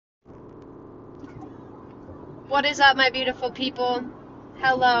What is up, my beautiful people?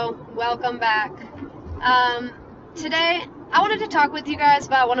 Hello, welcome back. Today, I wanted to talk with you guys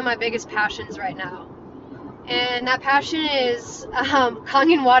about one of my biggest passions right now. And that passion is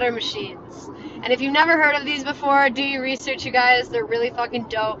Kangen water machines. And if you've never heard of these before, do your research, you guys. They're really fucking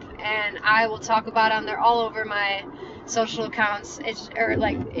dope, and I will talk about them. They're all over my social accounts.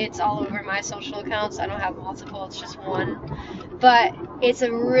 It's all over my social accounts. I don't have multiple, it's just one. But it's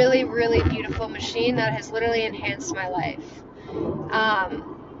a really, really beautiful machine that has literally enhanced my life.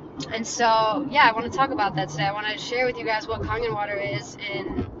 And so, yeah, I want to talk about that today. I want to share with you guys what Kangen water is,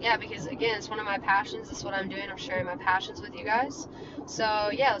 and yeah, because again, it's one of my passions. It's what I'm doing. I'm sharing my passions with you guys. So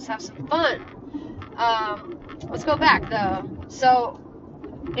yeah, let's have some fun. Let's go back though. So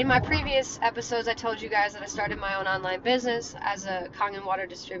in my previous episodes, I told you guys that I started my own online business as a Kangen water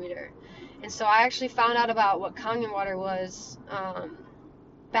distributor. And so I actually found out about what Kangen water was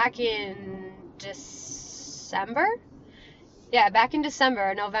back in December. Yeah, back in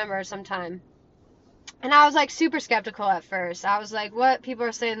December or November sometime. And I was like super skeptical at first. I was like, what? People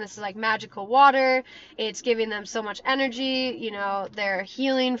are saying this is like magical water. It's giving them so much energy. You know, they're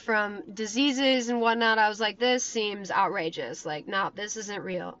healing from diseases and whatnot. I was like, this seems outrageous. Like, no, this isn't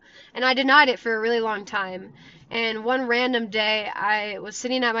real. And I denied it for a really long time. And one random day, I was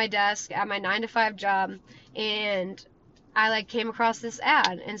sitting at my desk at my 9-to-5 job, and I like came across this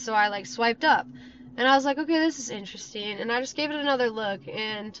ad. And so I like swiped up. And I was like, okay, this is interesting. And I just gave it another look.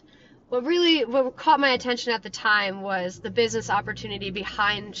 And what caught my attention at the time was the business opportunity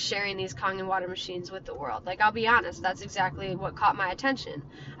behind sharing these Kangen water machines with the world. Like, I'll be honest, that's exactly what caught my attention.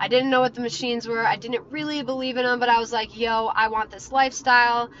 I didn't know what the machines were. I didn't really believe in them, but I was like, yo, I want this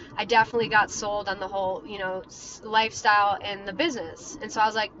lifestyle. I definitely got sold on the whole, lifestyle and the business. And so I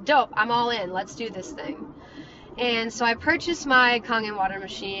was like, dope, I'm all in. Let's do this thing. And so I purchased my Kangen water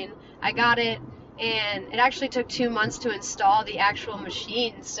machine. I got it. And it actually took 2 months to install the actual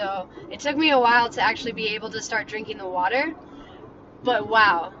machine, so it took me a while to actually be able to start drinking the water. But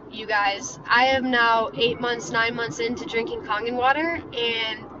wow, you guys, I am now 8 months, 9 months into drinking Kangen water,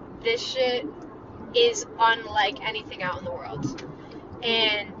 and this shit is unlike anything out in the world.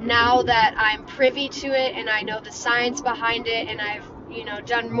 And now that I'm privy to it, and I know the science behind it, and I've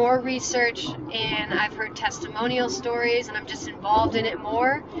done more research, and I've heard testimonial stories, and I'm just involved in it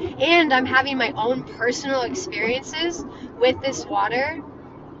more, and I'm having my own personal experiences with this water.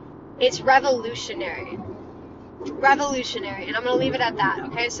 It's revolutionary, and I'm gonna leave it at that.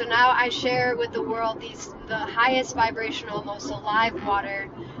 Okay, so now I share with the world the highest vibrational, most alive water,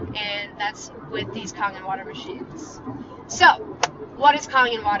 and that's with these Kangen water machines. So what is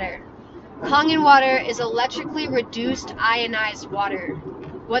Kangen water? Kangen water is electrically reduced ionized water.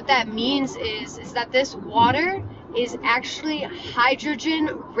 What that means is that this water is actually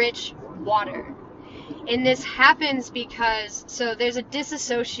hydrogen-rich water. And this happens because, so there's a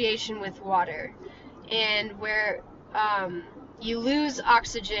dissociation with water, and where you lose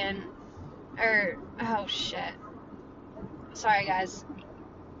oxygen, oh shit. Sorry guys.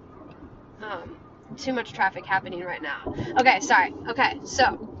 Too much traffic happening right now. Okay, sorry. Okay,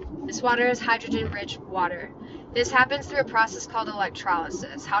 so this water is hydrogen-rich water. This happens through a process called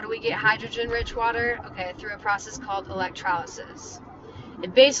electrolysis. How do we get hydrogen-rich water? Okay, through a process called electrolysis.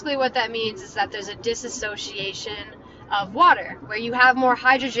 And basically what that means is that there's a dissociation of water, where you have more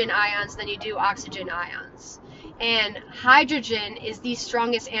hydrogen ions than you do oxygen ions. And hydrogen is the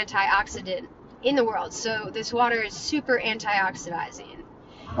strongest antioxidant in the world, so this water is super antioxidizing.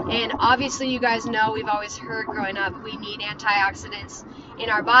 And obviously you guys know, we've always heard growing up, we need antioxidants in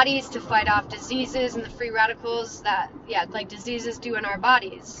our bodies to fight off diseases and the free radicals that, diseases do in our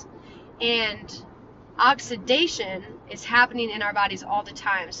bodies. And oxidation is happening in our bodies all the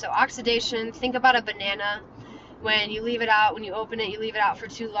time. So oxidation, think about a banana. When you leave it out, when you open it, you leave it out for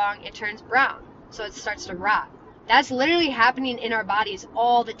too long, it turns brown. So it starts to rot. That's literally happening in our bodies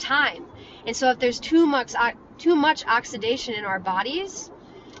all the time. And so if there's too much oxidation in our bodies,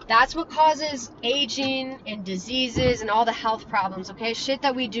 that's what causes aging and diseases and all the health problems, okay? Shit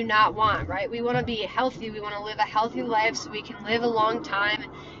that we do not want, right? We want to be healthy. We want to live a healthy life so we can live a long time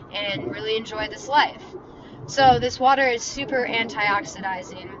and really enjoy this life. So this water is super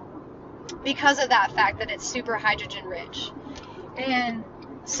antioxidizing because of that fact that it's super hydrogen rich. And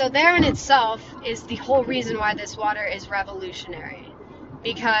so there in itself is the whole reason why this water is revolutionary.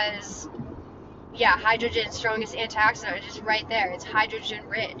 Because hydrogen, strongest antioxidant, just right there. It's hydrogen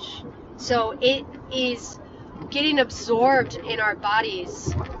rich. So it is getting absorbed in our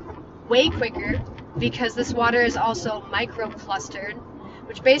bodies way quicker, because this water is also microclustered,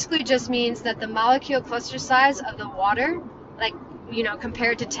 which basically just means that the molecule cluster size of the water,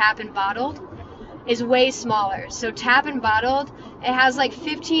 compared to tap and bottled, is way smaller. So tap and bottled, it has like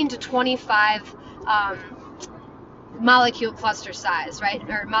 15 to 25 molecule cluster size, right?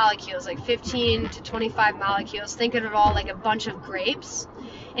 Or molecules, like 15 to 25 molecules. Think of it all like a bunch of grapes.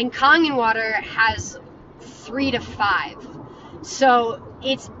 And Kangen water has 3 to 5. So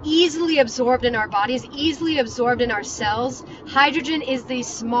it's easily absorbed in our bodies, easily absorbed in our cells. Hydrogen is the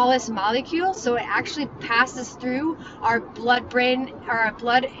smallest molecule, so it actually passes through our blood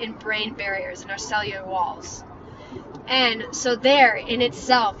and brain barriers and our cellular walls. And so there in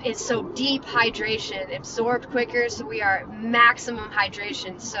itself is so deep hydration, absorbed quicker, so we are maximum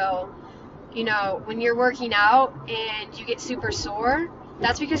hydration. So, you know, when you're working out and you get super sore,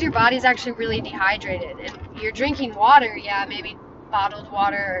 that's because your body's actually really dehydrated. And you're drinking water, yeah, maybe bottled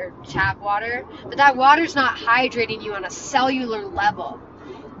water or tap water, but that water's not hydrating you on a cellular level.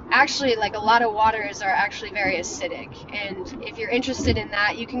 Actually, like, a lot of waters are actually very acidic. And if you're interested in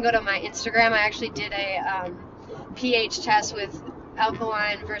that, you can go to my Instagram. I actually did a pH test with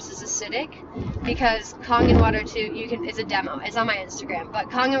alkaline versus acidic, because Kangen water too, it's a demo, it's on my Instagram, but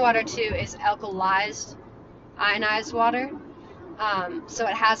Kangen water too is alkalized ionized water. So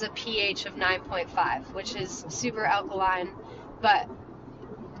it has a pH of 9.5, which is super alkaline. But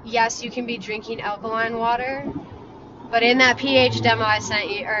yes, you can be drinking alkaline water, but in that pH demo I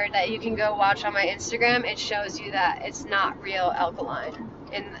sent you, or that you can go watch on my Instagram, it shows you that it's not real alkaline.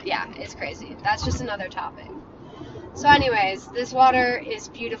 And yeah, it's crazy. That's just another topic. So anyways, this water is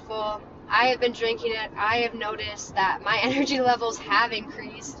beautiful. I have been drinking it. I have noticed that my energy levels have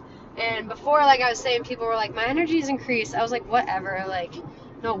increased. And before, like I was saying, people were like, my energy's increased. I was like, whatever, like,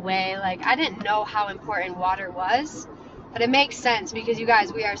 no way. Like, I didn't know how important water was. But it makes sense, because you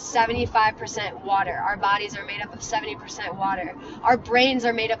guys, we are 75% water. Our bodies are made up of 70% water. Our brains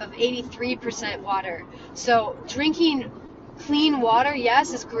are made up of 83% water. So drinking clean water,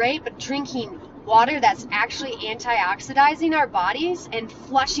 yes, is great, but drinking water that's actually antioxidizing our bodies and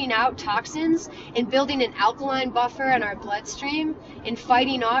flushing out toxins and building an alkaline buffer in our bloodstream and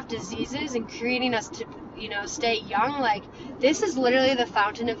fighting off diseases and creating us to, you know, stay young, like, this is literally the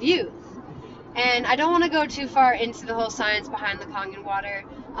fountain of youth. And I don't want to go too far into the whole science behind the Kangen water.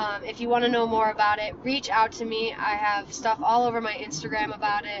 If you want to know more about it, reach out to me. I have stuff all over my Instagram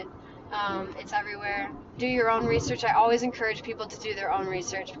about it. It's everywhere. Do your own research. I always encourage people to do their own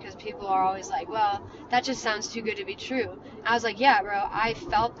research, because people are always like, well, that just sounds too good to be true. I was like, yeah, bro, I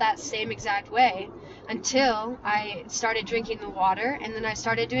felt that same exact way until I started drinking the water, and then I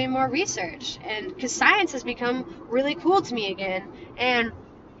started doing more research. And because science has become really cool to me again. And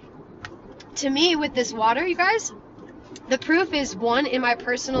to me, with this water, you guys, the proof is, one, in my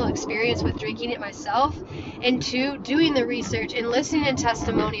personal experience with drinking it myself, and two, doing the research and listening to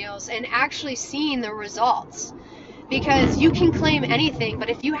testimonials and actually seeing the results. Because you can claim anything, but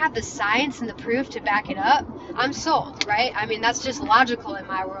if you have the science and the proof to back it up, I'm sold, right? I mean, that's just logical in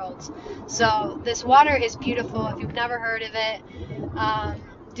my world. So this water is beautiful. If you've never heard of it,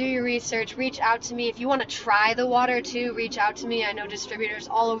 do your research, reach out to me. If you want to try the water too, reach out to me. I know distributors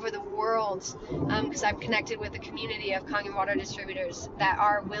all over the world, because I'm connected with a community of Kangen water distributors that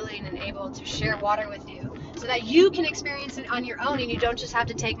are willing and able to share water with you, so that you can experience it on your own and you don't just have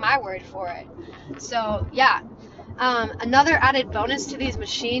to take my word for it. So yeah, another added bonus to these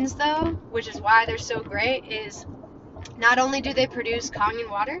machines though, which is why they're so great, is not only do they produce Kangen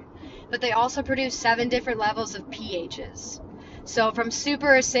water, but they also produce 7 different levels of pHs. So from super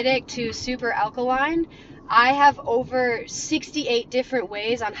acidic to super alkaline, I have over 68 different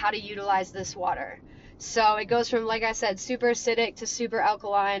ways on how to utilize this water. So it goes from, like I said, super acidic to super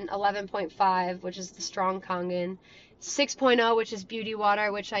alkaline, 11.5, which is the strong Kangen, 6.0, which is beauty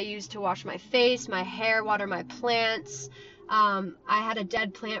water, which I use to wash my face, my hair, water my plants. I had a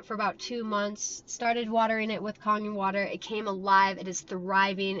dead plant for about 2 months, started watering it with Kangen water. It came alive. It is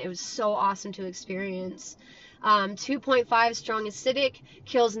thriving. It was so awesome to experience. 2.5 strong acidic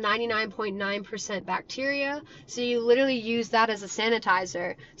kills 99.9% bacteria, so you literally use that as a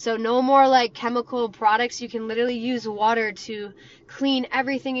sanitizer. So no more like chemical products. You can literally use water to clean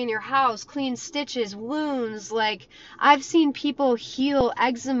everything in your house, clean stitches, wounds. Like, I've seen people heal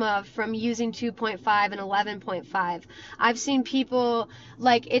eczema from using 2.5 and 11.5. I've seen people,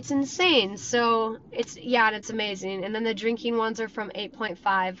 like, it's insane. So it's amazing. And then the drinking ones are from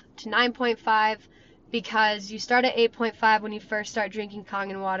 8.5 to 9.5. Because you start at 8.5 when you first start drinking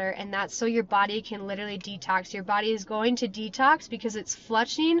Kangen water, and that's so your body can literally detox. Your body is going to detox because it's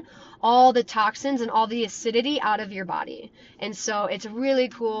flushing all the toxins and all the acidity out of your body. And so it's really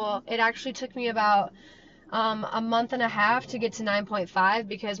cool. It actually took me about a month and a half to get to 9.5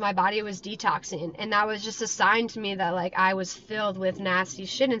 because my body was detoxing, and that was just a sign to me that like I was filled with nasty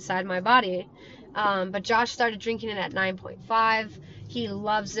shit inside my body. But Josh started drinking it at 9.5. He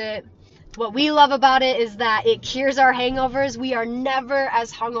loves it. What we love about it is that it cures our hangovers. We are never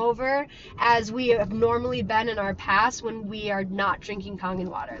as hungover as we have normally been in our past when we are not drinking Kangen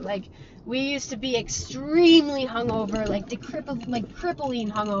water. Like, we used to be extremely hungover, like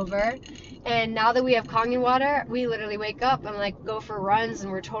crippling hungover. And now that we have Kangen water, we literally wake up and like go for runs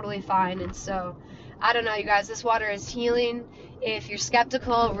and we're totally fine. And so, I don't know, you guys, this water is healing. If you're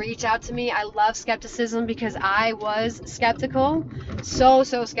skeptical, reach out to me. I love skepticism because I was skeptical, so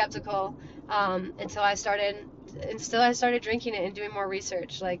skeptical, until I started drinking it and doing more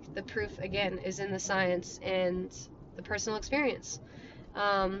research. Like, the proof again is in the science and the personal experience.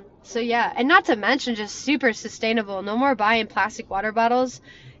 So yeah, and not to mention just super sustainable. No more buying plastic water bottles.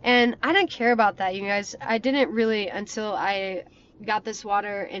 And I didn't care about that, you guys. I didn't really until I got this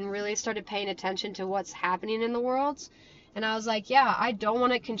water and really started paying attention to what's happening in the world. And I was like, yeah, I don't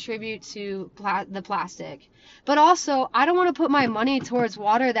want to contribute to the plastic. But also, I don't want to put my money towards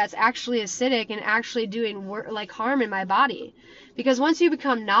water that's actually acidic and actually doing like harm in my body. Because once you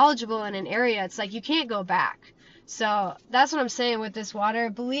become knowledgeable in an area, it's like you can't go back. So that's what I'm saying with this water.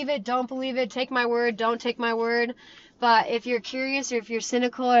 Believe it, don't believe it, take my word, don't take my word. But if you're curious or if you're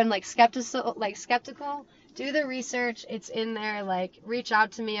cynical and like skeptical, do the research. It's in there. Like, reach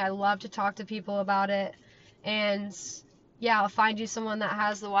out to me. I love to talk to people about it. And yeah, I'll find you someone that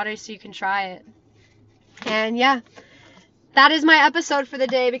has the water so you can try it. And yeah, that is my episode for the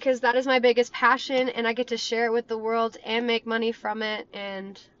day because that is my biggest passion and I get to share it with the world and make money from it.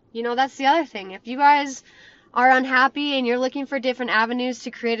 And you know, that's the other thing. If you guys are unhappy and you're looking for different avenues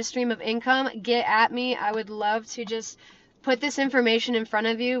to create a stream of income, get at me. I would love to just put this information in front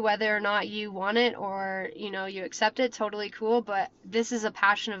of you, whether or not you want it or, you know, you accept it, totally cool. But this is a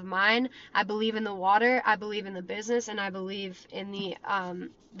passion of mine. I believe in the water, I believe in the business, and I believe in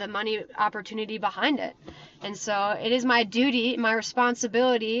the money opportunity behind it. And so it is my duty, my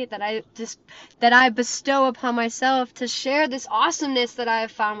responsibility that I bestow upon myself to share this awesomeness that I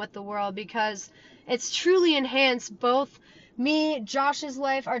have found with the world, because it's truly enhanced both me, Josh's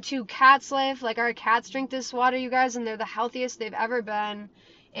life, our two cats' life. Like, our cats drink this water, you guys, and they're the healthiest they've ever been.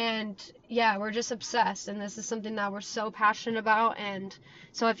 And yeah, we're just obsessed, and this is something that we're so passionate about. And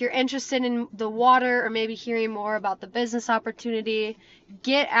so if you're interested in the water or maybe hearing more about the business opportunity,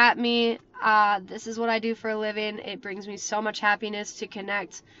 get at me. This is what I do for a living. It brings me so much happiness to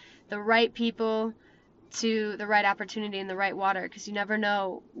connect the right people to the right opportunity and the right water, because you never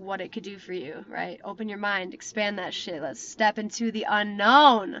know what it could do for you, right? Open your mind, expand that shit. Let's step into the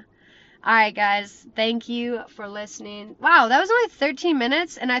unknown. Alright guys, thank you for listening. Wow, that was only 13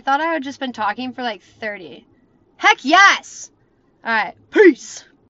 minutes and I thought I had just been talking for like 30. Heck yes! Alright, peace!